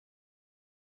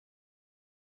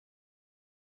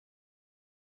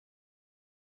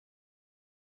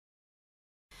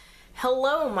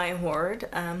Hello, my horde.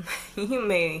 You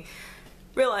may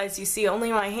realize you see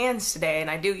only my hands today, and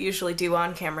I do usually do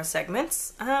on-camera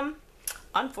segments.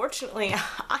 Unfortunately,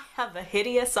 I have a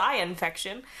hideous eye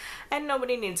infection, and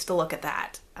nobody needs to look at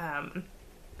that.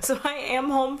 So I am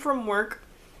home from work,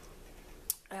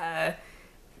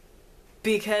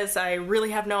 because I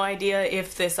really have no idea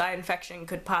if this eye infection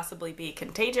could possibly be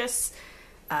contagious.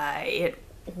 It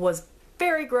was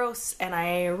very gross, and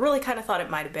I really kind of thought it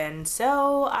might have been,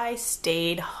 so I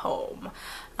stayed home.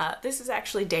 This is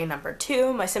actually day number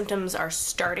 2. My symptoms are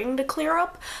starting to clear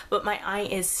up, but my eye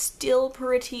is still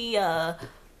pretty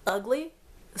ugly,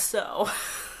 so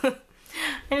I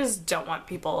just don't want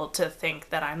people to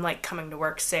think that I'm like coming to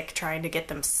work sick, trying to get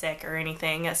them sick or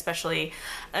anything, especially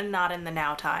not in the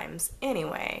now times.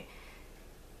 Anyway,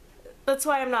 that's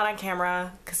why I'm not on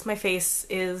camera, because my face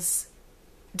is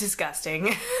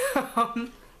disgusting.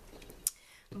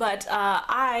 But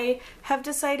I have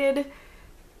decided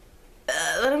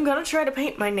that I'm gonna try to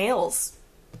paint my nails.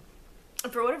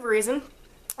 For whatever reason,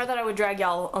 I thought I would drag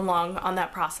y'all along on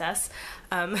that process.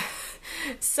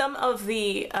 Some of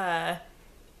the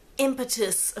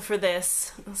impetus for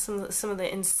this, some of the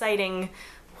inciting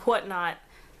whatnot,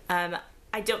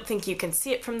 I don't think you can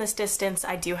see it from this distance.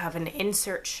 I do have an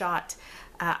insert shot.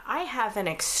 I have an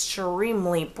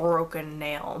extremely broken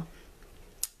nail.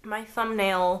 My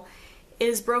thumbnail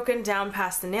is broken down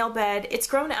past the nail bed. It's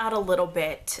grown out a little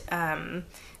bit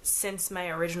since my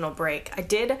original break. I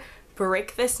did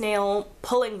break this nail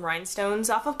pulling rhinestones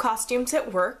off of costumes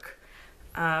at work,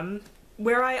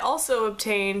 where I also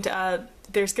obtained,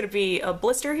 there's gonna be a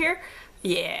blister here.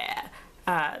 Yeah,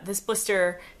 this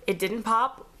blister, it didn't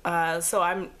pop, so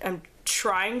I'm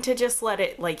trying to just let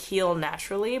it like heal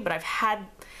naturally, but I've had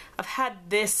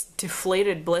this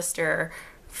deflated blister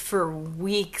for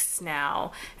weeks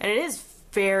now, and it is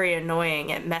very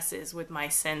annoying. It messes with my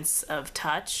sense of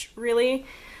touch, really.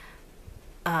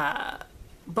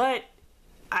 But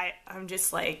I'm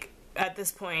just like, at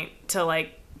this point, to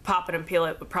like pop it and peel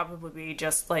it would probably be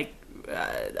just like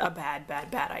a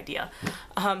bad idea.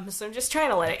 So I'm just trying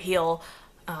to let it heal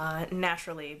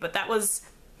naturally, but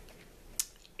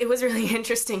it was really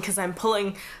interesting because I'm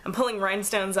pulling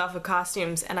rhinestones off of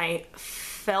costumes, and I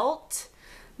felt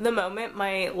the moment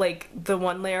the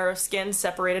one layer of skin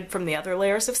separated from the other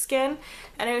layers of skin,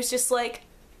 and I was just like,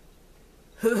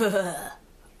 oh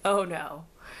no.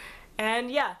 And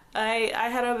yeah, I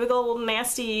had a big old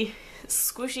nasty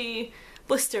squishy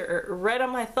blister right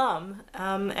on my thumb,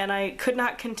 and I could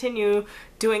not continue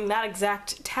doing that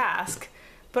exact task,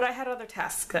 but I had other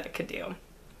tasks that I could do.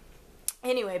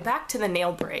 Anyway, back to the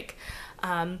nail break.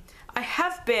 I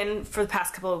have been, for the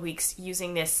past couple of weeks,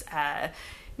 using this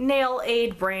Nail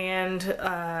Aid brand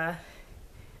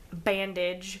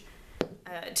bandage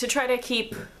to try to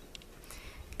keep,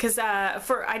 because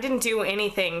I didn't do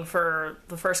anything for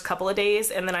the first couple of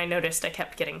days, and then I noticed I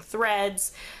kept getting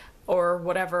threads or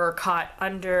whatever caught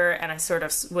under, and I sort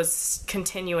of was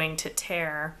continuing to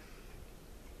tear.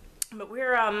 But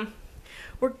we're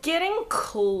getting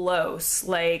close.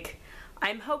 Like,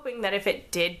 I'm hoping that if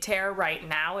it did tear right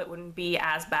now, it wouldn't be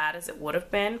as bad as it would have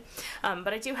been.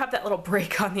 But I do have that little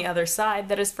break on the other side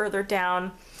that is further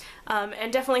down.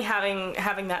 And definitely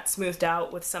having that smoothed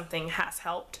out with something has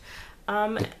helped.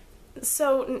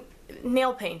 So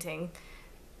nail painting,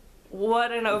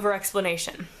 what an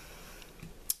over-explanation.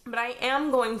 But I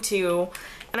am going to,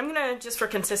 and I'm gonna, just for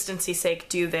consistency's sake,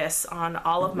 do this on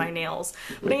all of my nails,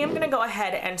 but I am gonna go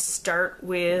ahead and start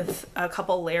with a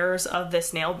couple layers of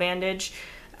this nail bandage,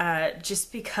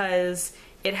 just because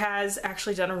it has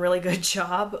actually done a really good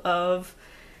job of,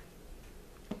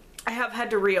 I have had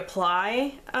to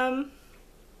reapply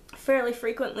fairly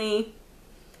frequently,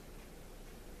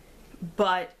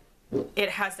 but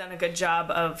it has done a good job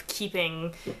of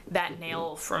keeping that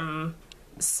nail from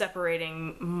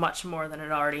separating much more than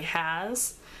it already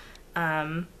has.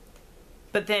 But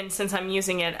then, since I'm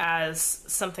using it as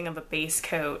something of a base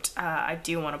coat, I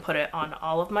do want to put it on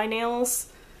all of my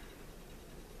nails.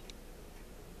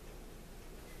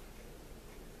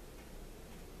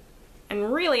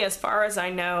 And really, as far as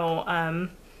I know,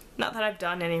 not that I've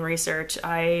done any research,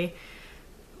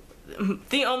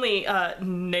 the only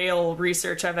nail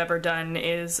research I've ever done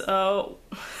is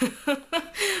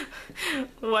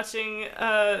watching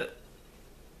oh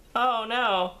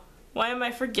no, why am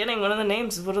I forgetting one of the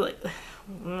names? What are they?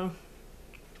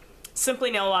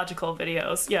 Simply Nailogical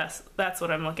videos. Yes, that's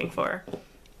what I'm looking for.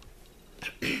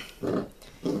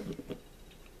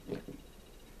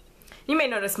 You may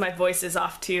notice my voice is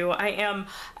off too. I am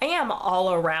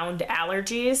all around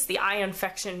allergies. The eye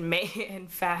infection may in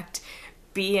fact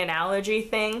be an allergy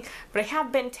thing, but I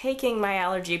have been taking my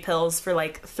allergy pills for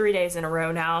like 3 days in a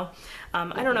row now.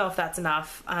 I don't know if that's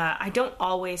enough. I don't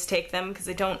always take them because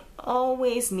I don't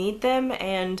always need them,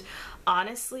 and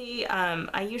honestly,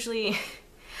 I usually,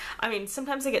 I mean,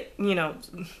 sometimes I get, you know,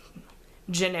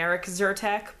 generic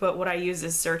Zyrtec, but what I use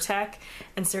is Zyrtec,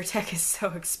 and Zyrtec is so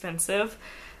expensive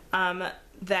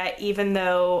that even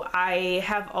though I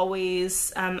have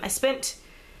always, I spent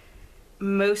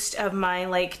most of my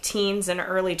like teens and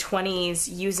early 20s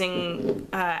using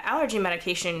allergy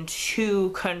medication to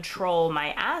control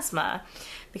my asthma,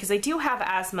 because I do have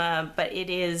asthma, but it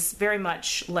is very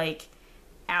much like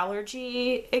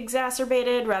allergy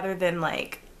exacerbated rather than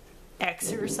like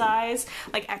exercise.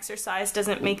 Like exercise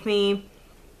doesn't make me,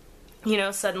 you know,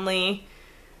 suddenly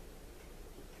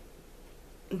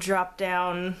drop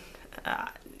down,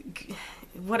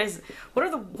 what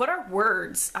are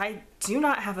words? I do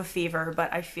not have a fever,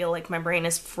 but I feel like my brain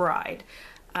is fried.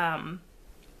 No,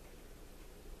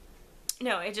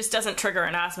 it just doesn't trigger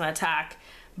an asthma attack,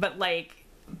 but like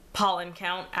pollen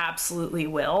count absolutely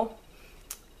will.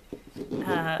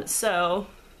 So,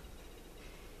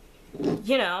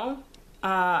 you know,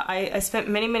 I spent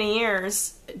many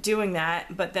years doing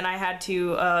that, but then I had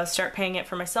to start paying it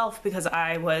for myself because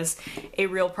I was a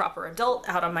real proper adult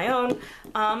out on my own,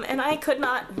 and I could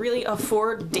not really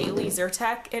afford daily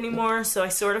Zyrtec anymore, so I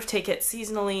sort of take it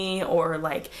seasonally, or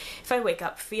like if I wake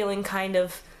up feeling kind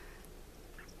of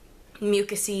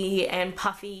mucusy and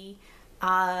puffy,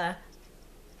 I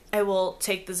will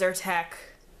take the Zyrtec,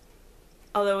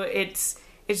 although it's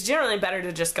generally better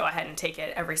to just go ahead and take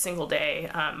it every single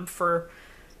day,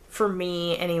 for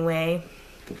me anyway.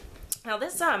 Now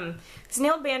this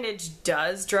nail bandage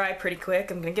does dry pretty quick.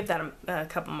 I'm gonna give that a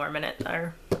couple more minutes,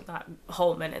 or not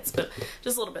whole minutes, but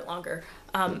just a little bit longer.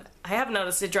 I have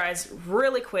noticed it dries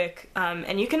really quick,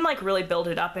 and you can like really build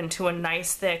it up into a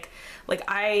nice thick, like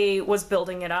I was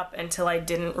building it up until I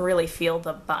didn't really feel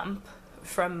the bump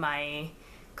from my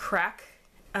cracked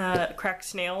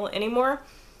nail anymore.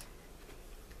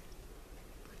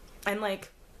 And like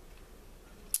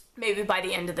maybe by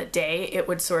the end of the day it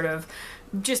would sort of,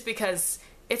 just because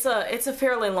it's a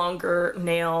fairly longer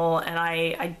nail and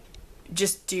I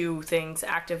just do things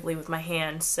actively with my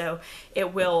hands, so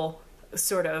it will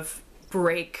sort of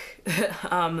break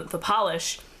the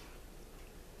polish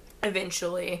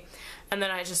eventually, and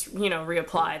then I just, you know,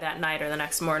 reapply that night or the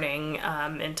next morning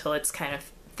until it's kind of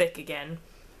thick again,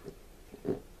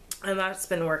 and that's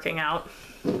been working out.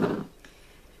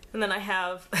 And then I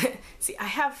have, see, I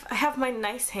have my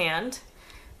nice hand,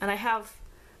 and I have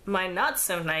my not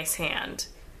so nice hand,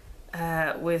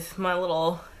 with my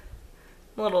little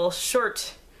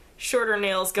shorter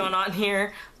nails going on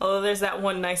here. Although there's that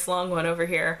one nice long one over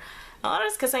here. A lot of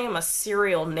it's because I am a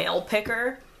serial nail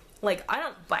picker. Like, I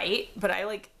don't bite, but I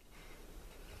like,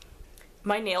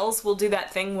 my nails will do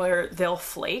that thing where they'll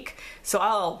flake, so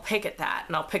I'll pick at that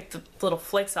and I'll pick the little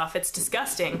flakes off. It's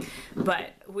disgusting,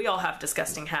 but we all have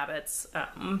disgusting habits.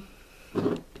 And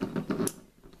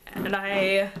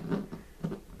I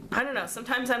don't know,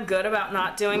 sometimes I'm good about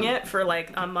not doing it for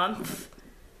like a month,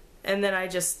 and then I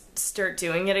just start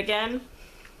doing it again.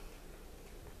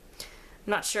 I'm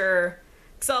not sure,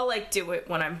 because I'll like do it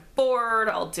when I'm bored,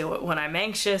 I'll do it when I'm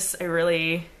anxious. I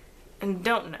really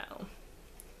don't know.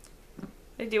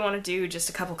 I do want to do just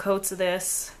a couple coats of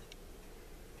this.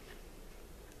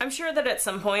 I'm sure that at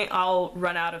some point I'll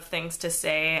run out of things to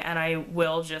say and I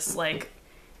will just like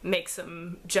make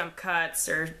some jump cuts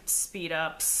or speed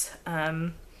ups,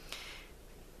 because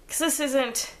this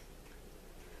isn't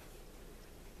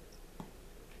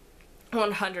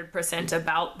 100%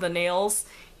 about the nails,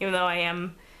 even though I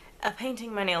am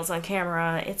painting my nails on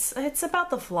camera. It's about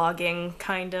the vlogging,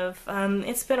 kind of.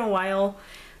 It's been a while.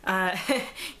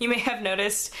 You may have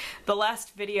noticed the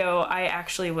last video I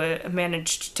actually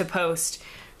managed to post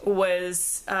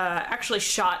was actually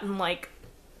shot in like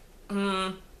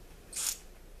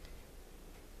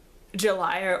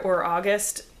July or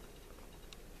August,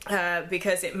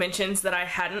 because it mentions that I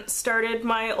hadn't started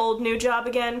my old new job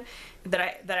again,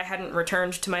 that I hadn't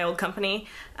returned to my old company,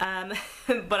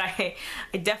 but I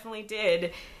definitely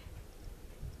did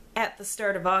at the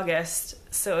start of August,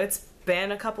 so it's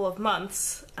been a couple of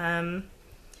months, and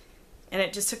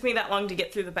it just took me that long to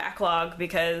get through the backlog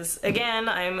because, again,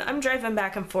 I'm driving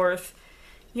back and forth,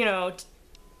 you know,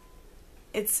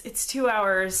 it's 2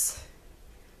 hours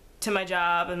to my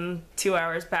job and 2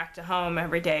 hours back to home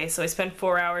every day, so I spend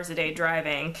 4 hours a day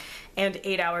driving and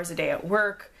 8 hours a day at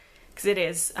work, because it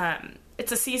is,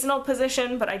 it's a seasonal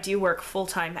position, but I do work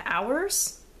full-time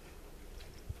hours,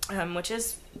 which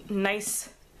is nice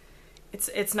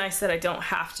it's nice that I don't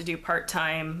have to do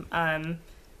part-time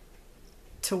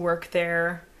to work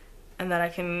there, and that I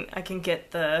can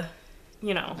get the,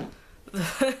 you know,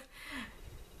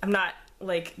 I'm not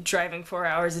like driving 4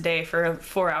 hours a day for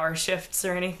 4-hour shifts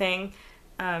or anything,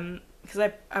 because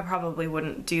I probably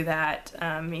wouldn't do that,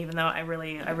 even though I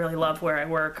really love where I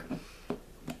work.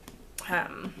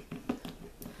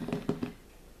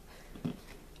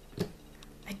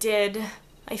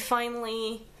 I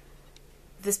finally,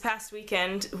 this past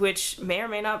weekend, which may or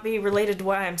may not be related to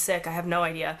why I'm sick, I have no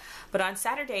idea, but on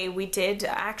Saturday we did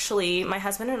actually, my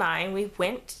husband and I, we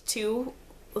went to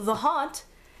the Haunt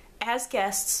as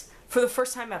guests for the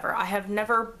first time ever. I have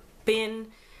never been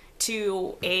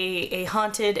to a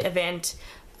haunted event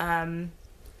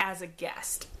as a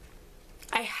guest.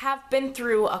 I have been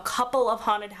through a couple of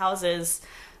haunted houses,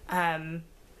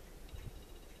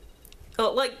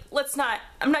 like,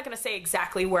 I'm not gonna say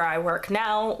exactly where I work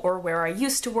now or where I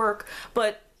used to work,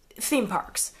 but theme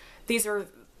parks. These are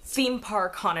theme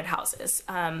park haunted houses,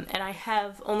 and I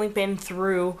have only been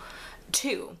through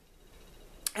 2.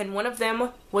 And one of them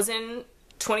was in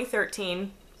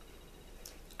 2013,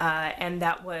 and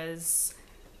that was,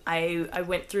 I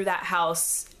went through that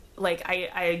house, like,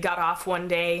 I got off one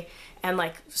day and,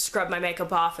 like, scrubbed my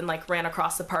makeup off and, like, ran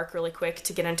across the park really quick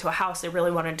to get into a house I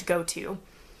really wanted to go to.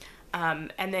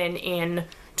 And then in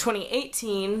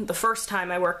 2018, the first time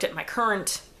I worked at my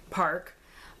current park,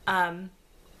 I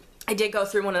did go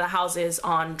through one of the houses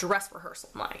on dress rehearsal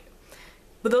night.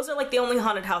 But those are like the only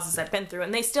haunted houses I've been through,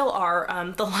 and they still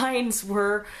are. The lines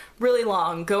were really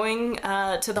long. Going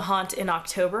to the Haunt in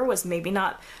October was maybe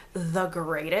not the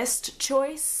greatest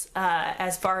choice,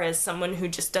 as far as someone who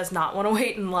just does not want to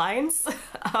wait in lines.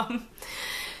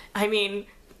 I mean,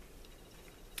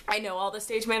 I know all the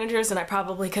stage managers, and I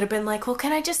probably could have been like, well,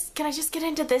 can I just get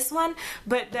into this one?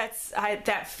 But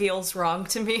that feels wrong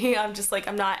to me. I'm just like,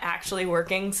 I'm not actually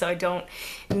working, so I don't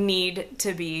need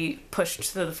to be pushed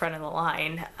to the front of the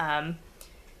line.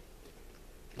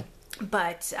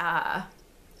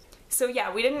 So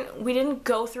yeah, we didn't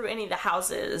go through any of the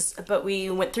houses, but we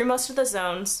went through most of the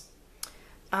zones.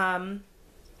 And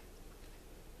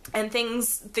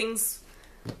things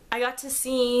I got to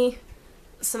see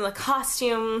some of the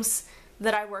costumes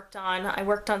that I worked on. I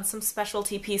worked on some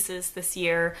specialty pieces this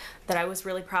year that I was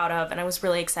really proud of, and I was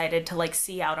really excited to like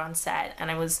see out on set, and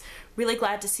I was really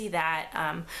glad to see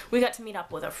that. We got to meet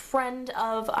up with a friend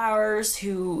of ours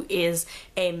who is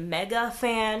a mega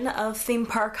fan of theme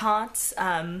park haunts,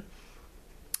 and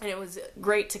it was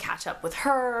great to catch up with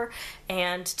her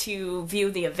and to view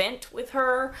the event with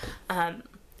her.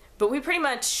 But we pretty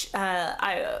much,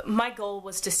 my goal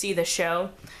was to see the show.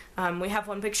 We have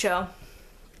one big show.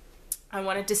 I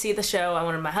wanted to see the show. I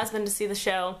wanted my husband to see the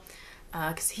show,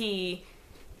 because he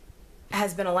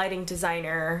has been a lighting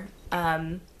designer,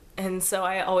 and so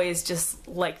I always just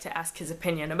like to ask his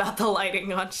opinion about the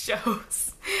lighting on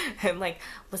shows. I'm like,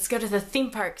 let's go to the theme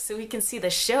park so we can see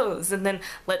the shows, and then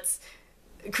let's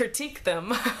critique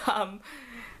them.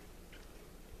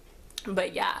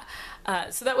 But yeah,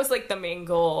 so that was like the main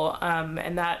goal,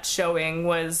 and that showing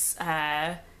was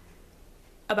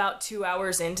about 2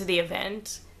 hours into the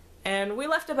event, and we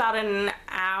left about an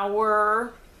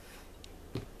hour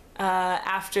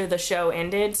after the show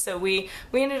ended, so we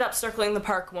ended up circling the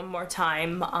park one more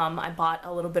time. I bought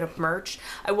a little bit of merch.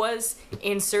 I was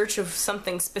in search of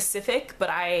something specific,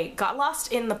 but I got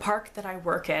lost in the park that I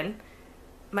work in.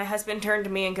 My husband turned to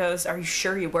me and goes, "Are you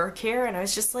sure you work here?" And I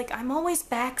was just like, I'm always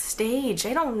backstage.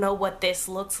 I don't know what this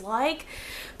looks like.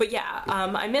 But yeah,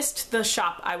 I missed the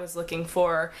shop I was looking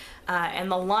for,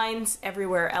 and the lines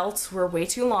everywhere else were way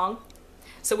too long.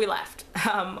 So we left.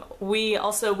 We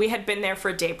had been there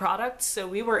for day product, so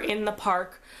we were in the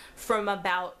park from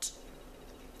about,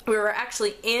 we were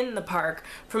actually in the park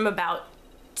from about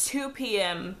 2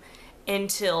 p.m.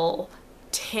 until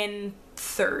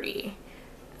 10:30.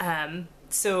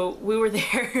 So we were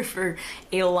there for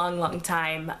a long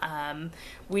time.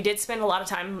 We did spend a lot of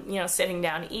time, you know, sitting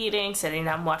down eating, sitting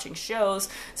down watching shows,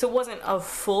 so it wasn't a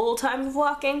full time of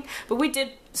walking, but we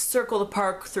did circle the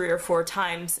park 3 or 4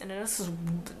 times, and this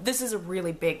is a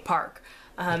really big park.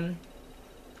 I mean,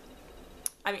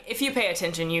 if you pay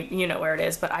attention, you know where it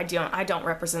is, but I don't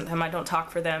represent them, I don't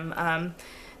talk for them.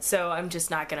 So I'm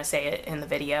just not gonna say it in the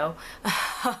video.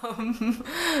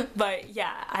 But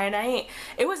yeah, and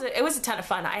it was a ton of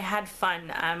fun. I had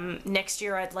fun. Next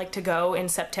year I'd like to go in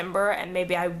September, and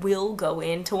maybe I will go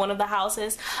into one of the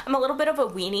houses. I'm a little bit of a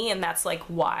weenie, and that's like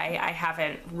why I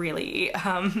haven't really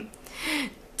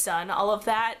done all of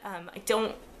that. I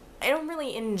don't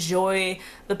really enjoy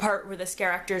the part where the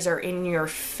scare actors are in your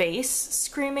face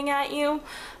screaming at you.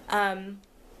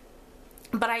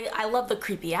 but I love the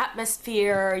creepy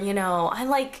atmosphere, you know. I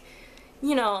like,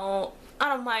 you know, I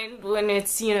don't mind when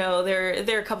it's, you know,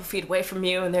 they're a couple feet away from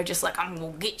you and they're just like, I'm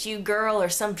gonna get you, girl, or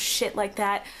some shit like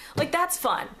that. Like, that's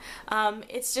fun.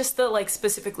 It's just the, like,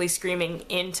 specifically screaming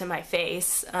into my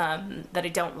face that I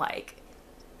don't like.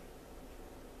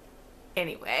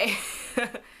 Anyway.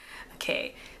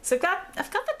 Okay, so I've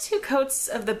got the 2 coats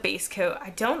of the base coat. I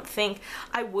don't think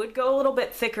I would go a little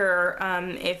bit thicker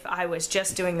if I was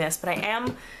just doing this, but I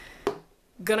am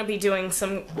gonna be doing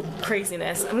some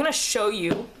craziness. I'm gonna show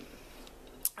you,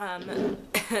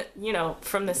 you know,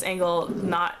 from this angle,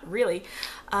 not really.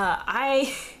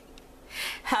 I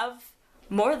have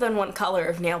more than one color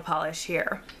of nail polish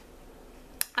here.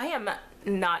 I am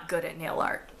not good at nail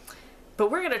art,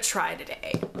 but we're gonna try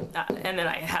today. And then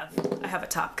I have a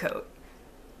top coat.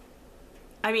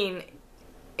 I mean,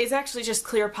 it's actually just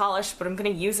clear polish, but I'm gonna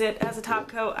use it as a top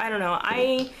coat. I don't know.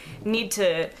 I need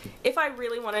to, if I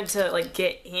really wanted to, like,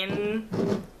 get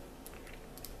in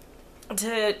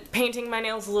to painting my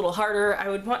nails a little harder, I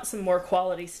would want some more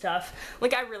quality stuff.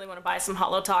 Like, I really want to buy some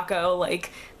Holo Taco, like,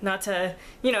 not to,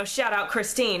 you know, shout out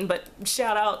Christine, but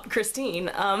shout out Christine.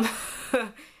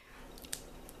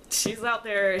 She's out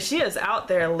there, she is out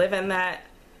there living that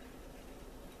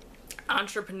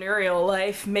entrepreneurial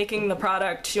life, making the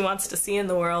product she wants to see in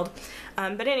the world.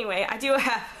 But anyway, I do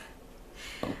have,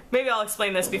 maybe I'll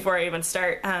explain this before I even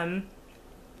start. I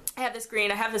have this green,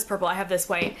 I have this purple, I have this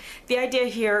white. The idea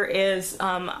here is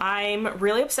I'm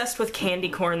really obsessed with candy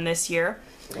corn this year,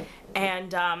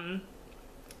 and I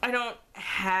don't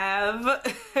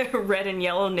have red and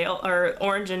yellow nail, or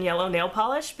orange and yellow nail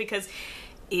polish because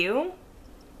ew.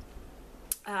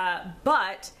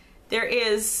 But there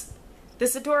is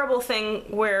this adorable thing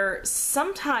where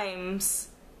sometimes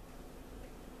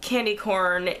candy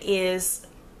corn is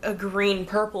a green,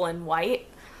 purple, and white,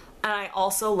 and I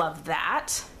also love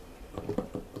that.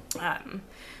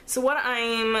 So what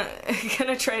I'm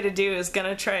gonna try to do is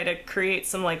gonna try to create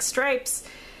some, like, stripes,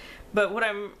 but what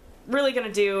I'm really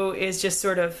gonna do is just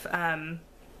sort of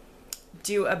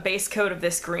do a base coat of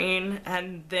this green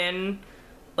and then,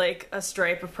 like, a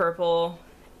stripe of purple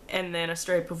and then a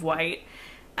stripe of white.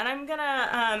 And I'm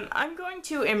going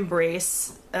to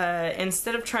embrace,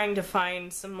 instead of trying to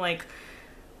find some, like,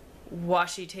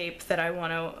 washi tape that I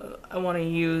want to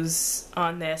use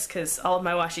on this, because all of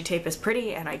my washi tape is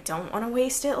pretty and I don't want to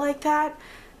waste it like that.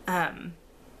 I'm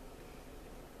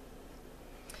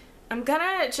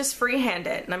gonna just freehand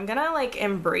it, and I'm gonna, like,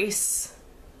 embrace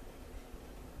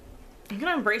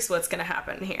what's gonna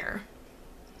happen here.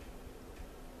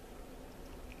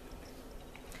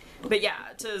 But yeah,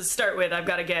 to start with, I've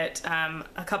got to get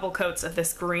a couple coats of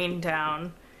this green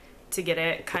down to get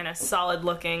it kind of solid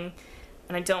looking,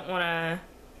 and I don't want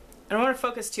to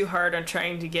focus too hard on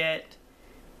trying to get,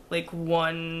 like,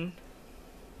 trying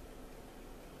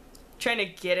to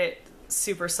get it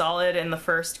super solid in the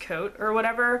first coat or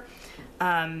whatever,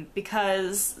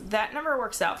 because that never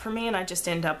works out for me and I just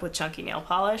end up with chunky nail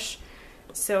polish.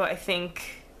 So I think,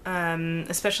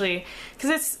 especially because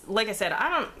it's, like I said, I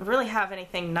don't really have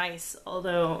anything nice,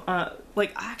 although,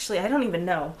 like, actually, I don't even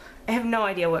know. I have no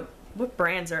idea what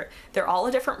brands are. They're all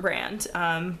a different brand,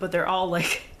 but they're all,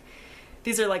 like,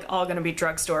 these are, like, all gonna be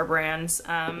drugstore brands.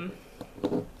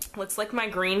 Looks like my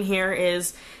green here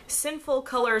is Sinful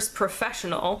Colors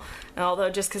Professional, and although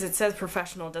just because it says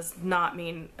professional does not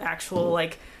mean actual,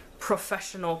 like,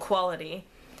 professional quality.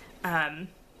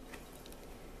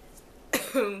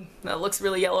 That looks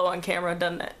really yellow on camera,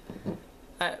 doesn't it?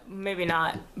 Maybe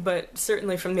not, but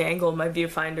certainly from the angle my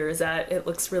viewfinder is at, it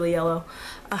looks really yellow.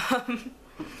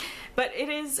 But it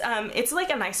is, it's like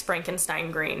a nice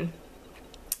Frankenstein green,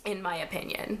 in my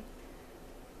opinion.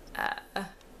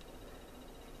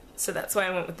 So that's why I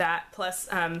went with that. Plus,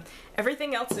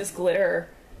 everything else is glitter.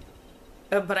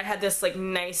 But I had this, like,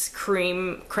 nice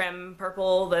creme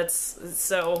purple that's,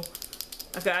 so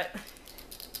I've got,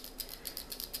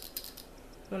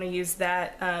 I'm gonna use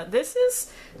that. This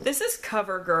is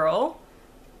CoverGirl.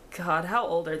 God, how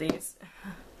old are these?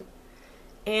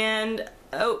 And,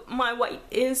 oh, my white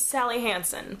is Sally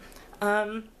Hansen.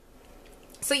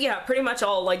 So yeah, pretty much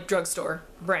all, like, drugstore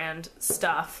brand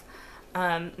stuff.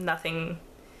 Nothing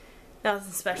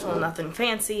special, nothing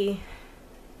fancy.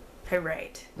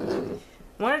 Alright.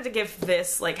 Wanted to give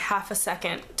this, like, half a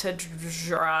second to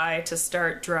dry, to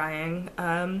start drying.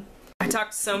 I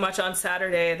talked so much on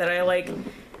Saturday that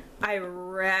I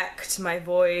wrecked my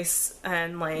voice,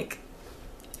 and, like,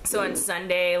 so on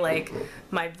Sunday, like,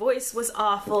 my voice was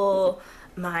awful,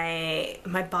 my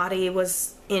body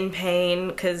was in pain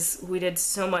because we did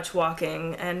so much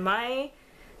walking, and my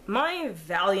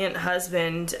valiant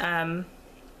husband,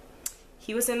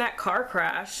 he was in that car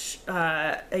crash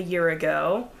a year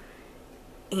ago,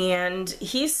 and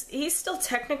he's still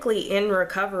technically in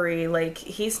recovery. Like,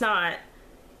 he's not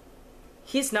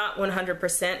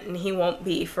 100%, and he won't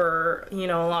be for, you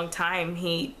know, a long time.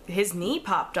 His knee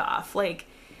popped off. Like,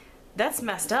 that's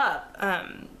messed up.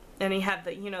 And he had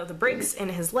the, you know, the breaks in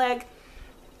his leg.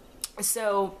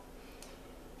 So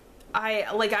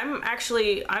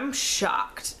I'm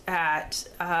shocked at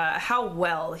how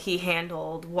well he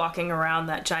handled walking around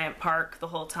that giant park the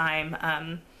whole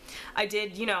time. I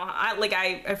did, you know,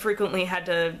 I frequently had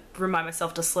to remind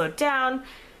myself to slow down,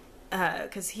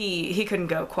 because he couldn't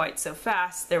go quite so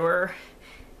fast. There were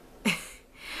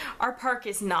our park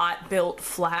is not built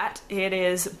flat. It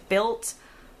is built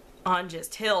on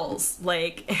just hills.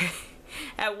 Like,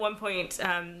 at one point,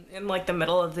 in like the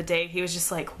middle of the day, he was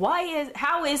just like,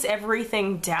 how is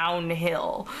everything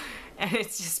downhill? And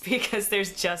it's just because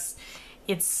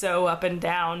it's so up and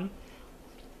down.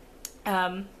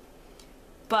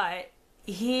 But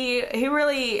he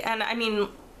really, and I mean,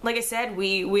 like I said,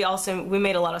 we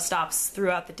made a lot of stops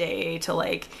throughout the day to,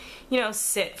 like, you know,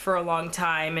 sit for a long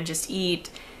time and just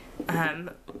eat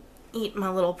my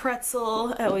little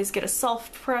pretzel. I always get a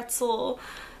soft pretzel.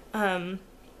 I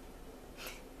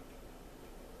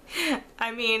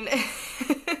mean,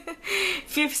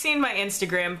 if you've seen my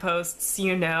Instagram posts,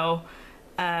 you know,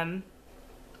 but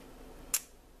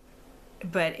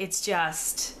it's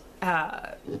just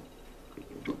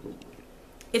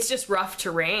rough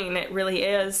terrain. It really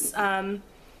is. But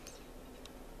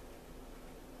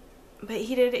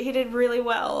he did really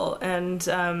well, and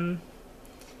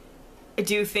I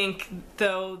do think,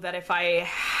 though, that if I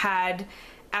had,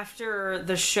 after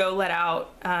the show let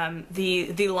out,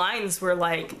 the lines were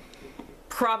like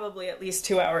probably at least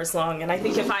 2 hours long, and I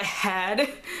think if I had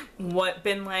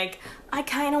been like, I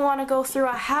kind of want to go through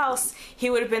a house, he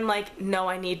would have been like, no,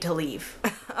 I need to leave.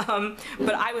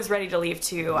 But I was ready to leave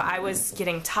too. I was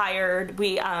getting tired.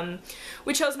 We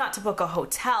chose not to book a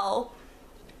hotel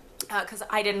because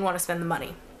I didn't want to spend the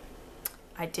money.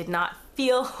 I did not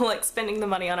feel like spending the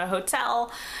money on a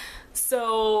hotel.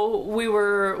 So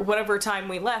whatever time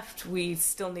we left, we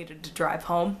still needed to drive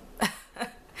home.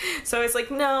 So I was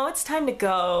like, no, it's time to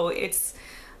go. It's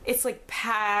like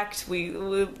packed.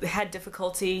 We had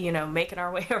difficulty, you know, making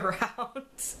our way around.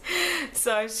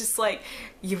 So I was just like,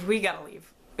 we gotta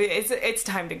leave. It's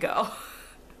time to go.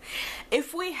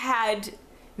 If we had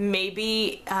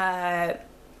maybe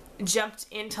jumped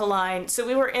into line, so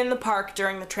we were in the park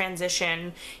during the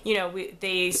transition, you know,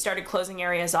 they started closing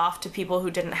areas off to people who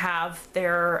didn't have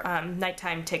their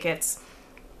nighttime tickets.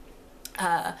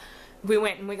 We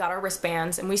went and we got our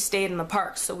wristbands and we stayed in the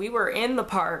park. So we were in the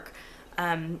park.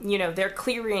 You know, they're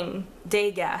clearing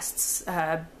day guests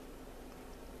at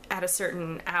a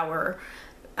certain hour,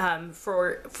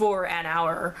 for an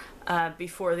hour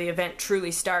before the event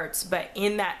truly starts. But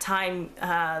in that time,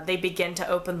 they begin to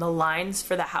open the lines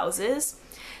for the houses.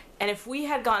 And if we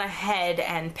had gone ahead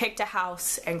and picked a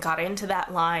house and got into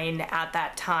that line at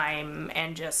that time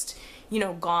and just, you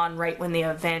know, gone right when the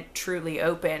event truly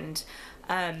opened,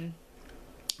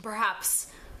 perhaps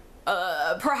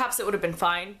it would have been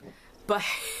fine. But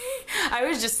I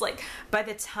was just like, by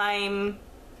the time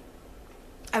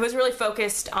I was really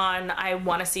focused on, I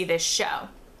want to see this show.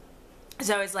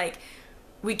 So I was like,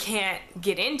 we can't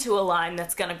get into a line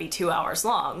that's going to be 2 hours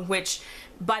long, which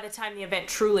by the time the event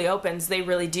truly opens, they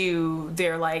really do.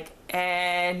 They're like,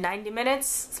 90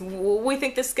 minutes? We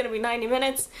think this is going to be 90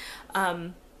 minutes.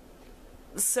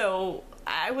 So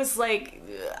I was like,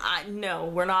 no,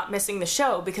 we're not missing the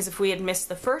show, because if we had missed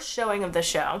the first showing of the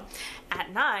show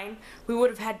at 9, we would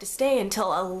have had to stay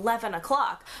until 11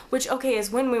 o'clock, which, okay,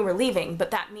 is when we were leaving,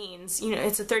 but that means, you know,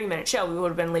 it's a 30-minute show. We would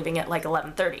have been leaving at like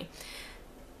 11:30.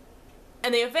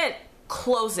 And the event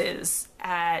closes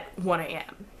at 1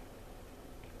 a.m.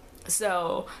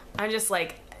 So I'm just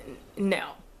like, no,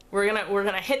 we're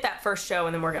gonna hit that first show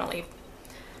and then we're gonna leave.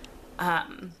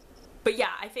 But yeah,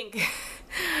 I think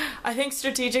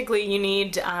strategically you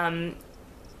need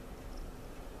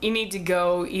to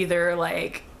go either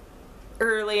like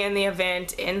early in the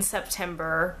event in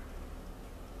September,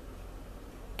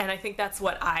 and I think that's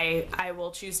what I will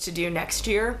choose to do next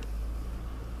year.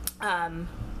 Because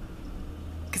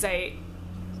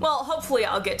hopefully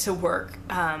I'll get to work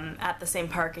at the same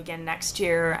park again next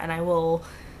year, and I will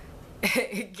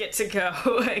get to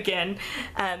go again.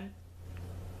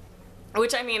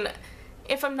 Which, I mean,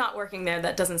 if I'm not working there,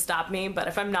 that doesn't stop me, but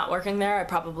if I'm not working there, I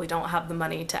probably don't have the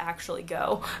money to actually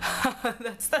go.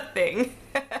 That's the thing.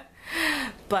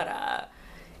 But,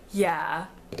 yeah.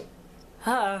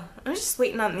 I'm just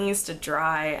waiting on these to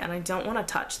dry, and I don't want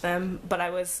to touch them, but I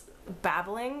was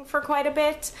babbling for quite a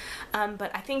bit,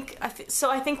 but I think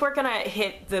we're gonna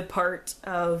hit the part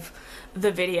of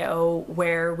the video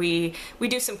where we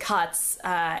do some cuts,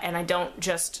 and I don't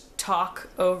just talk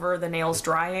over the nails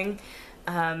drying,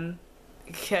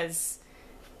 because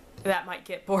that might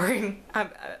get boring.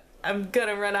 I'm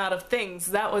gonna run out of things.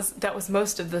 That was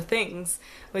most of the things.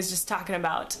 I was just talking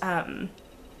about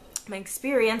my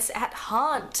experience at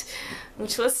Haunt,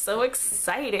 which was so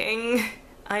exciting.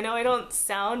 I know I don't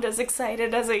sound as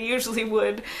excited as I usually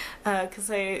would, because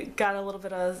I got a little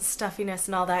bit of stuffiness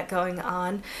and all that going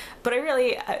on, but I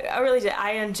really did.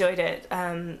 I enjoyed it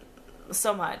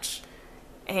so much,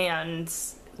 and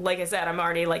like I said, I'm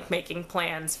already like making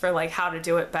plans for like how to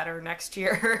do it better next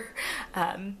year.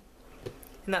 And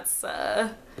that's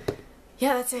yeah,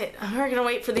 that's it. We're gonna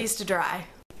wait for these to dry.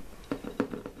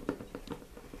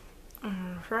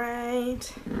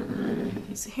 Alright,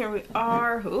 so here we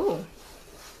are. Ooh,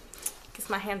 guess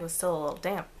my hand was still a little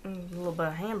damp. A little bit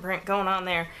of handprint going on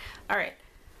there. Alright,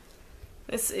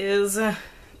 this is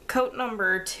coat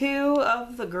number 2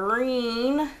 of the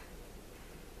green.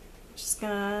 Just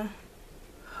gonna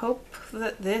hope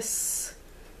that this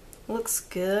looks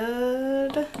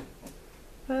good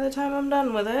by the time I'm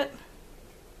done with it.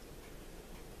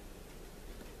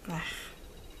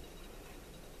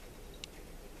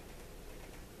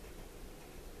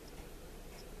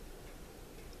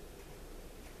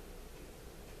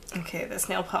 Okay, this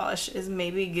nail polish is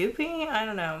maybe goopy? I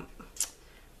don't know.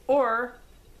 Or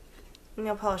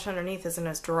nail polish underneath isn't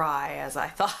as dry as I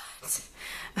thought.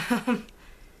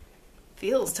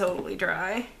 Feels totally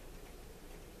dry.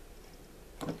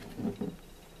 Let me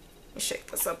shake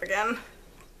this up again.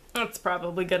 That's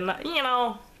probably good enough. You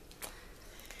know,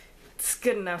 it's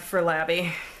good enough for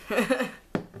Labby.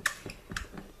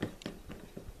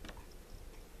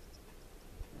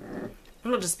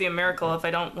 It'll just be a miracle if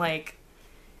I don't like...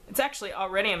 It's actually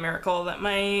already a miracle that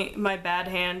my bad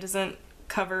hand isn't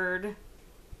covered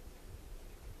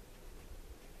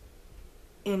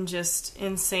in just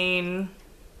insane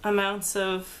amounts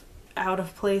of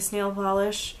out-of-place nail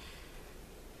polish.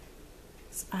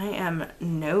 I am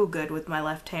no good with my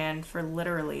left hand for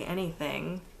literally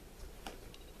anything.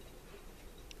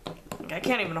 Like, I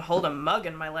can't even hold a mug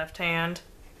in my left hand.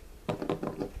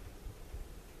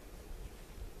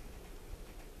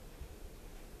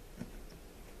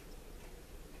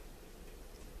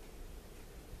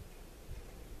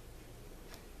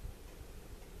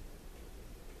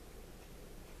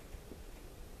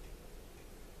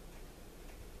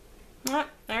 Oh,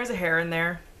 there's a hair in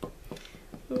there.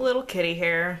 Little kitty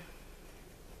hair.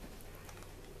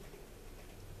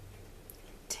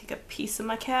 Take a piece of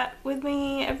my cat with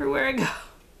me everywhere I go.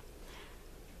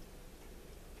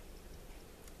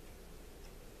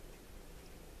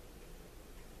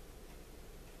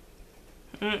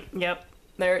 Yep,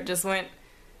 there it just went.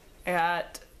 I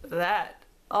got that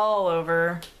all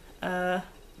over.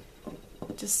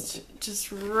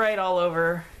 Just right all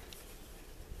over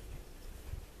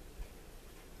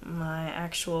my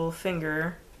actual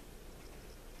finger.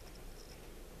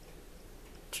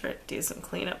 Try to do some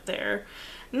cleanup there.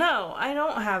 No, I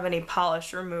don't have any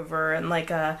polish remover and like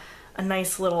a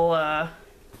nice little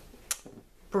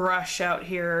brush out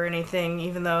here or anything,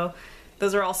 even though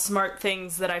those are all smart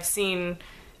things that I've seen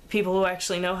people who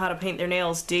actually know how to paint their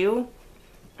nails do.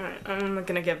 Alright, I'm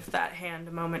gonna give that hand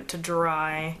a moment to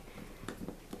dry.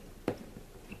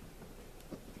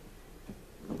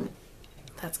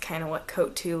 That's kind of what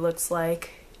coat 2 looks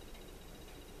like.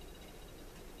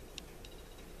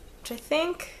 Which I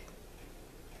think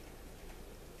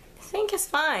is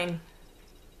fine.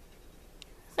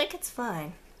 I think it's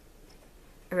fine.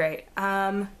 Alright,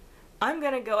 I'm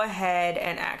gonna go ahead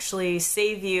and actually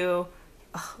save you,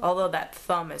 although the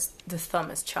thumb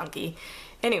is chunky.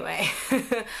 Anyway, I'm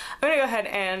gonna go ahead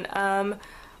and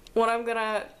what I'm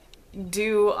gonna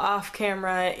do off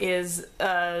camera is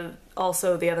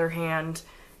also the other hand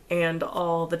and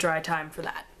all the dry time for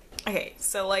that. Okay,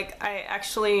 so like I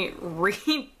actually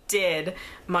redid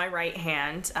my right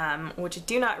hand, which I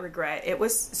do not regret. It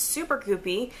was super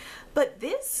goopy, but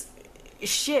this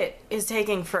shit is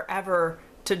taking forever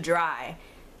to dry.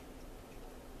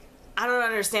 I don't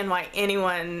understand why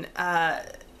anyone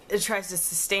tries to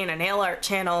sustain a nail art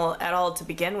channel at all to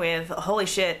begin with. Holy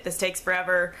shit, this takes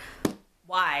forever.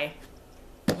 Why?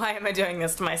 Why am I doing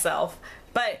this to myself?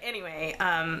 But anyway,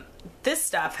 this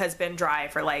stuff has been dry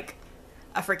for like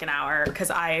a freaking hour because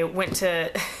I went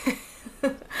to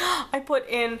I put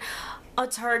in a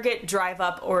Target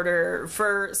drive-up order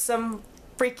for some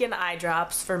freaking eye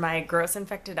drops for my gross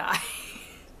infected eye.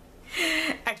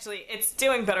 Actually, it's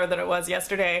doing better than it was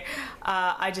yesterday.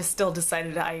 I just still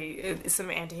decided some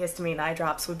antihistamine eye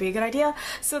drops would be a good idea.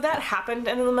 So that happened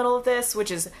in the middle of this,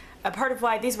 which is a part of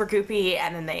why these were goopy,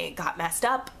 and then they got messed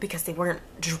up because they weren't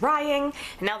drying,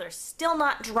 and now they're still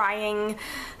not drying.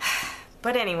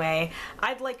 But anyway,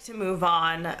 I'd like to move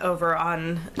on over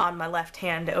on my left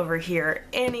hand over here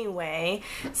anyway,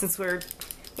 since we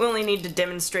only need to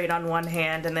demonstrate on one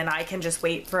hand, and then I can just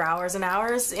wait for hours and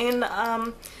hours in,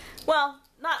 well,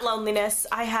 not loneliness.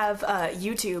 I have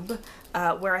YouTube,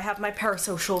 where I have my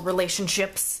parasocial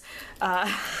relationships.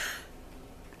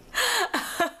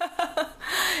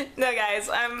 No, guys,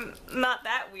 I'm not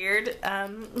that weird.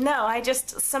 No, I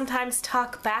just sometimes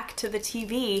talk back to the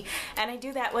TV, and I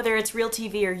do that whether it's real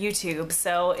TV or YouTube,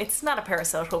 so it's not a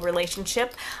parasocial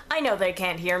relationship. I know they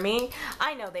can't hear me.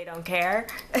 I know they don't care.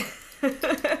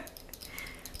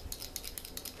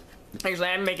 Actually,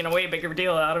 I'm making a way bigger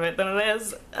deal out of it than it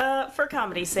is, for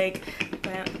comedy's sake.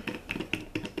 But...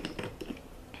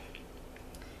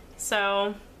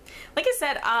 So, like I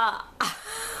said, I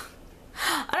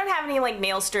don't have any like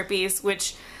nail strippies,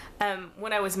 which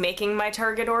when I was making my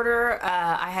Target order,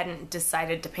 I hadn't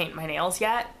decided to paint my nails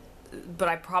yet, but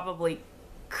I probably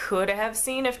could have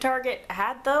seen if Target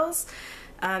had those.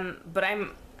 But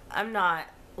I'm not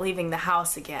leaving the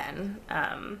house again.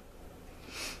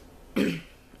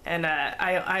 And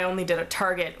I only did a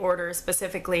Target order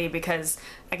specifically because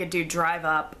I could do drive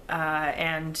up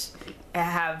and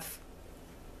have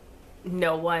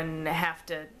no one have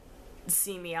to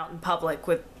see me out in public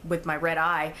with my red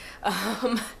eye,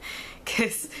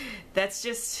 because that's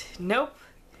just, nope,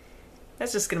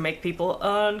 that's just gonna make people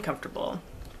uncomfortable.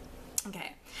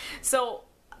 Okay, so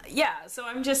yeah, so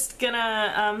I'm just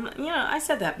gonna, you know, I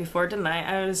said that before, didn't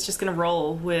I? I was just gonna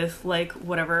roll with like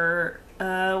whatever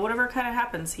kind of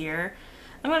happens here.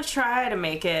 I'm gonna try to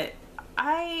make it,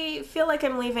 I feel like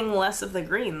I'm leaving less of the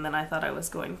green than I thought I was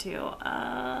going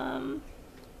to.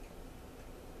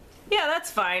 Yeah,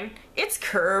 that's fine. It's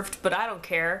curved, but I don't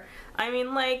care. I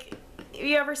mean, like, have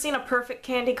you ever seen a perfect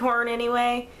candy corn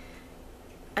anyway?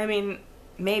 I mean,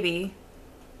 maybe.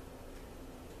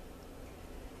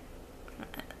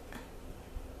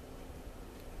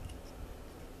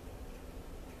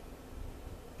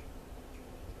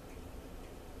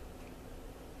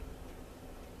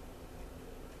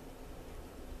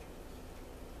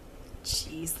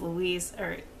 Jeez Louise.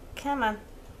 Alright, come on.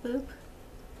 Boop.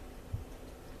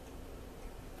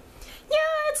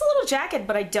 It's a little jagged,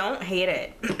 but I don't hate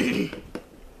it.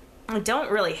 I don't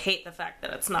really hate the fact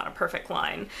that it's not a perfect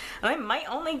line. And I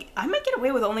might get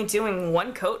away with only doing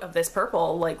one coat of this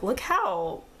purple. Like, look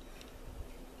how,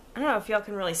 I don't know if y'all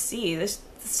can really see. This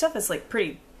stuff is like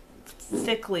pretty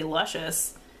thickly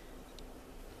luscious.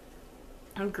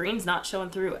 And green's not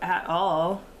showing through at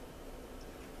all.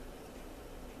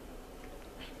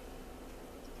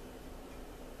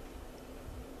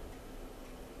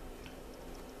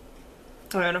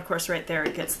 Oh, and of course right there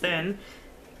it gets thin.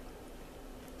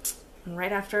 And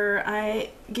right after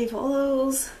I gave all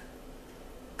those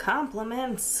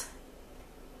compliments.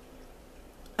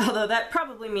 Although that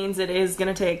probably means it is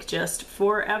gonna take just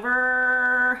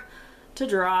forever to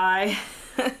dry.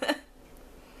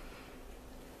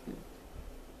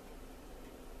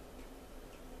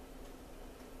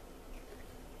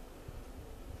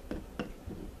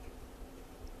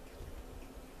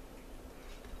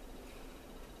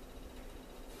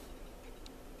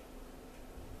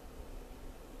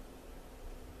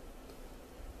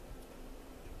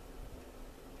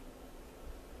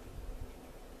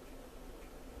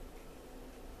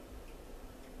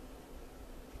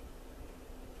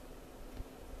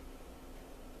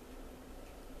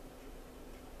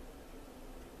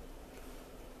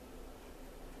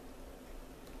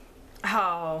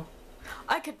 Oh,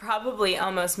 I could probably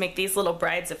almost make these little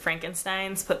brides of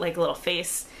Frankensteins, put like a little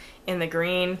face in the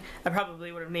green. I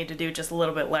probably would have needed to do just a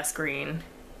little bit less green.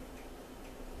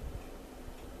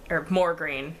 Or more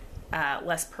green,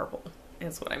 less purple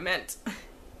is what I meant.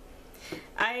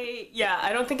 I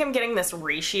don't think I'm getting this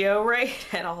ratio right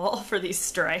at all for these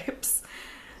stripes.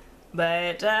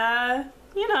 But,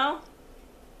 you know.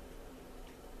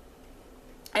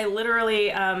 I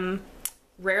literally,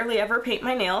 rarely ever paint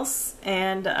my nails,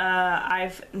 and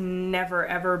I've never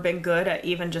ever been good at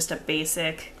even just a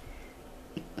basic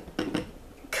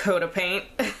coat of paint.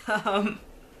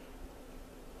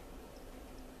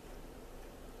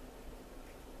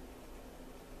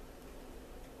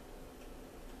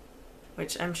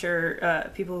 Which I'm sure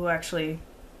people who actually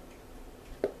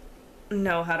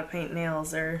know how to paint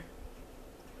nails are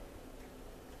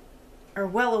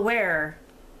well aware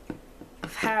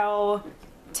of how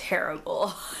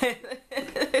terrible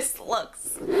this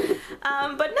looks. But no,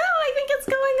 I think it's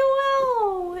going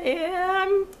well. Yeah,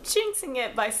 I'm jinxing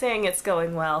it by saying it's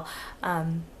going well.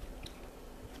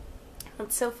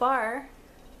 But so far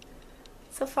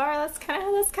that's kind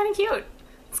of cute.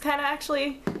 It's kind of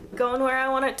actually going where I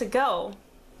want it to go.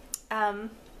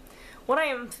 What I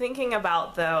am thinking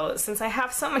about though, since I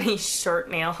have so many short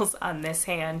nails on this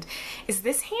hand, is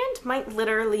this hand might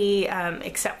literally,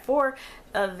 except for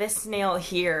this nail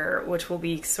here, which will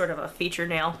be sort of a feature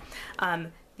nail,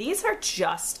 these are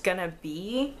just gonna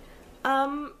be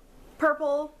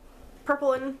purple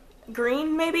and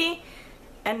green maybe,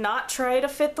 and not try to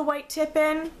fit the white tip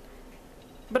in,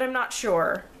 but I'm not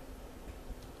sure.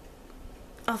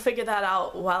 I'll figure that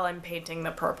out while I'm painting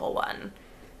the purple one.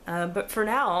 But for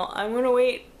now, I'm gonna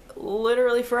wait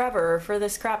literally forever for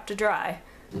this crap to dry.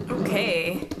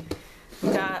 Okay,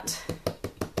 got...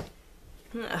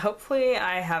 Hopefully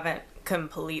I haven't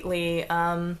completely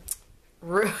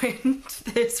ruined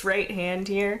this right hand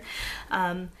here.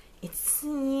 It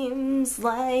seems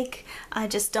like I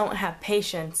just don't have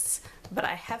patience, but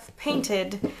I have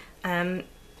painted.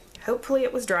 Hopefully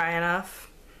it was dry enough.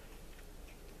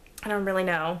 I don't really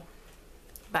know,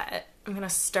 but I'm gonna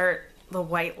start the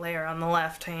white layer on the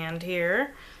left hand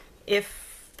here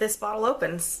if this bottle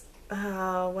opens.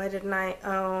 Why didn't I?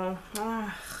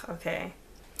 Okay.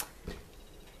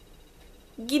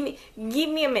 Give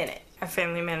me a minute. I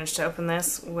finally managed to open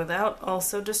this without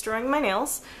also destroying my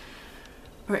nails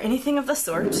or anything of the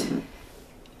sort.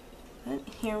 But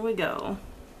here we go.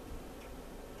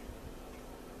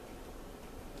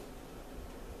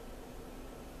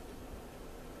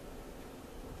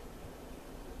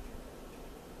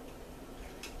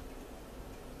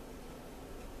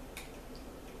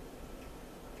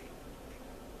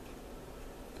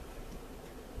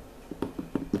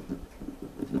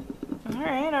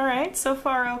 Alright, so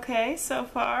far okay, so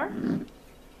far.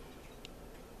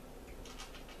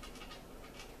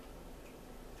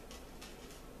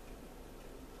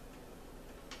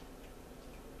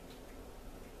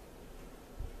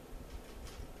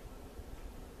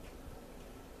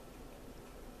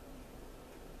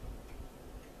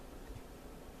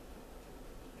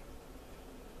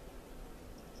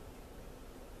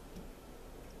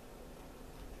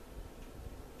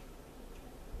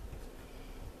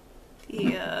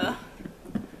 The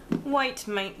white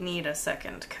might need a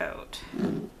second coat.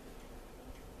 I'm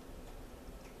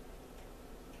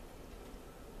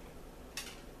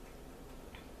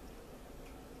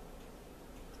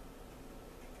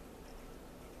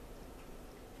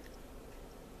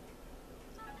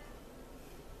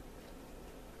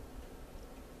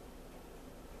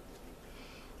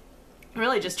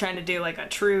really just trying to do like a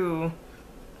true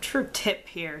tip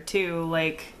here too,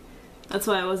 like that's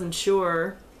why I wasn't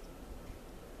sure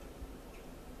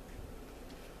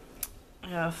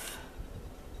if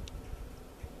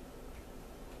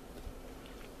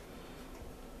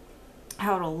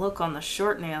how it'll look on the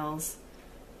short nails.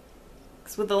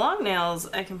 Because with the long nails,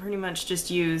 I can pretty much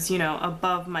just use, you know,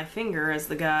 above my finger as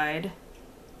the guide.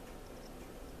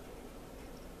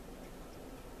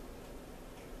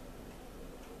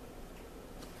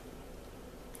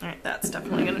 Alright, that's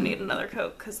definitely gonna need another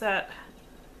coat because that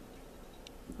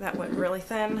went really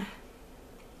thin.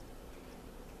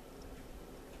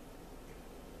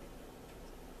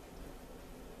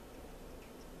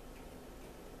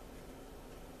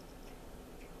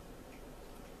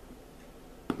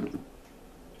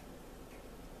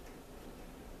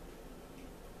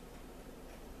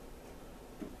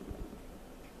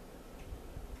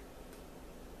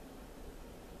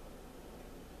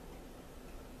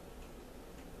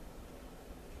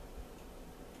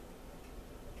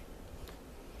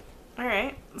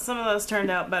 Alright, some of those turned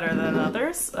out better than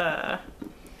others. I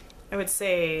would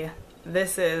say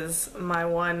this is my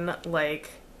one, like,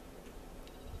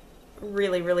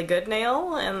 really, really good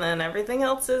nail, and then everything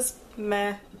else is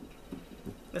meh.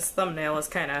 This thumbnail is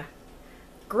kind of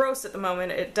gross at the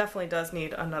moment. It definitely does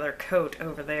need another coat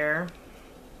over there.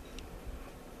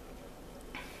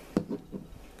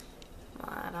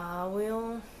 But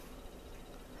we'll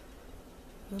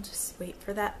just wait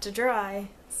for that to dry.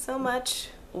 So much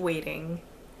waiting.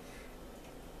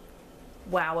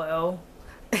 Wow-o.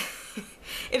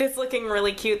 It is looking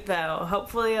really cute though.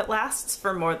 Hopefully it lasts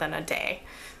for more than a day.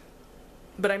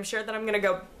 But I'm sure that I'm gonna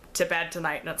go to bed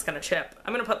tonight and it's gonna chip.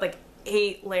 I'm gonna put like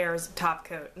 8 layers of top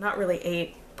coat. Not really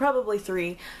 8, probably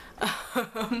 3. But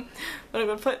I'm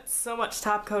gonna put so much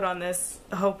top coat on this,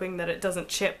 hoping that it doesn't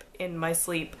chip in my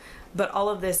sleep. But all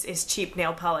of this is cheap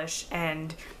nail polish,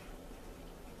 and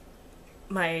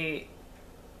my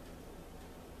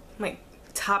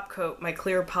top coat, my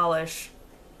clear polish,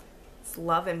 It's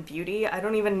Love and Beauty. I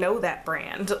don't even know that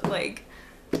brand. Like,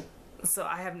 so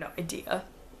I have no idea.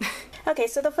 Okay,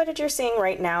 so the footage you're seeing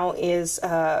right now is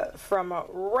from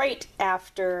right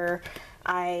after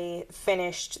I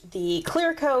finished the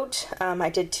clear coat. I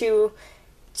did two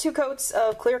coats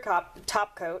of clear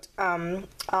top coat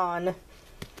on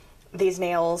these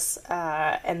nails,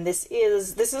 and this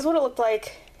is what it looked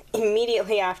like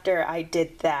immediately after I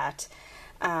did that.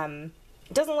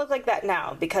 It doesn't look like that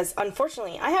now because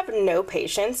unfortunately I have no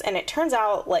patience, and it turns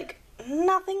out like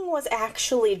nothing was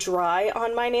actually dry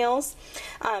on my nails.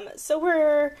 So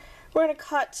we're gonna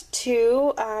cut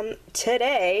to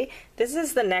today. This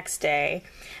is the next day,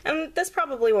 and this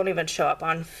probably won't even show up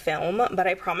on film, but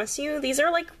I promise you these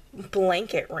are like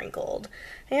blanket wrinkled.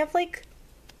 I have like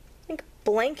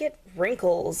blanket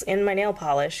wrinkles in my nail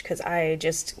polish because I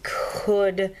just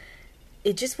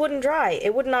it just wouldn't dry.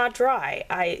 It would not dry.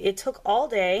 It took all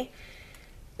day.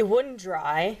 It wouldn't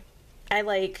dry.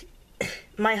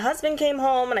 My husband came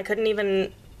home and I couldn't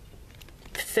even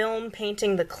film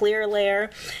painting the clear layer.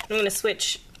 I'm going to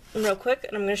switch real quick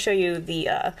and I'm going to show you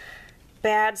the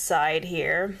bad side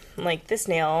here. Like this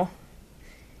nail,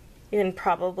 you can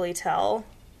probably tell,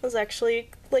 was actually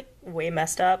like way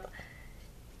messed up.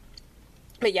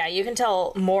 But yeah, you can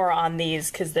tell more on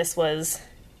these because this was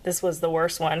the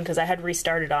worst one because I had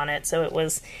restarted on it, so it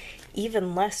was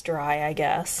even less dry, I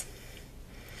guess.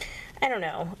 I don't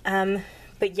know.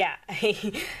 But yeah,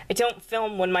 I don't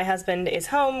film when my husband is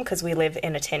home because we live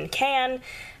in a tin can.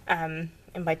 And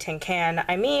by tin can,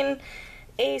 I mean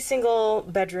a single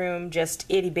bedroom, just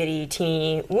itty bitty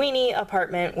teeny weeny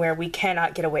apartment where we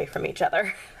cannot get away from each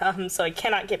other. So I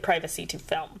cannot get privacy to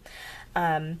film.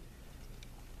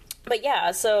 But yeah,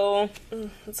 so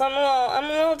I'm a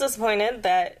little disappointed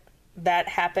that that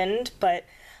happened, but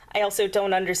I also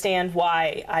don't understand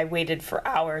why I waited for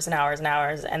hours and hours and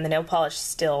hours and the nail polish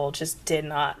still just did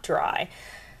not dry.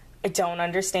 I don't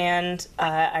understand.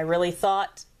 I really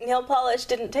thought nail polish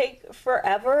didn't take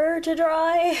forever to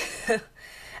dry.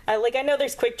 I know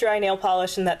there's quick dry nail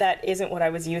polish and that isn't what I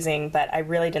was using, but I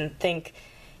really didn't think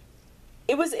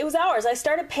it was hours. I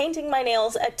started painting my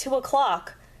nails at 2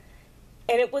 o'clock.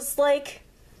 And it was like,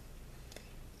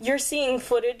 you're seeing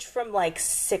footage from like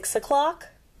 6 o'clock,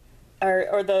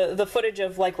 or the footage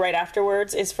of like right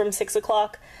afterwards is from 6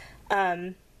 o'clock.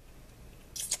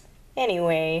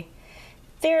 Anyway,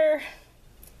 they're,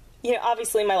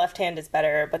 obviously my left hand is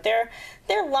better, but they're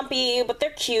lumpy, but they're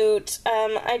cute.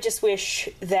 I just wish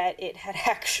that it had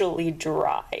actually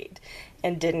dried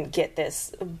and didn't get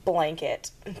this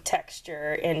blanket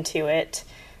texture into it.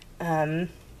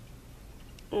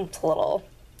 It's a little,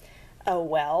 oh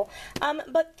well.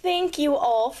 But thank you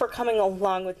all for coming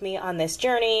along with me on this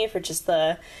journey, for just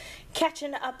the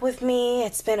catching up with me.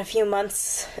 It's been a few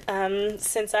months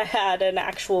since I had an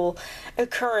actual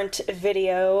current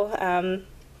video, and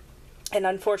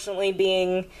unfortunately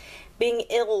being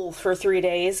ill for 3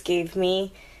 days gave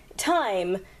me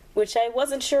time, which I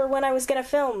wasn't sure when I was gonna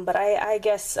film, but I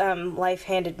guess life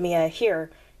handed me a, here,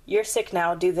 you're sick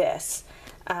now, do this.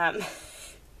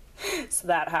 So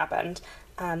that happened.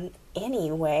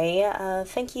 Anyway,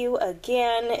 thank you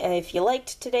again. If you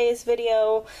liked today's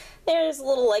video, there's a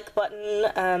little like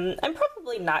button. I'm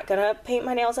probably not gonna paint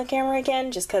my nails on camera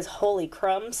again, just because holy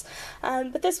crumbs.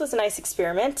 But this was a nice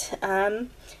experiment.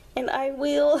 And I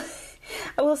will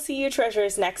see you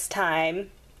treasures next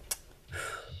time.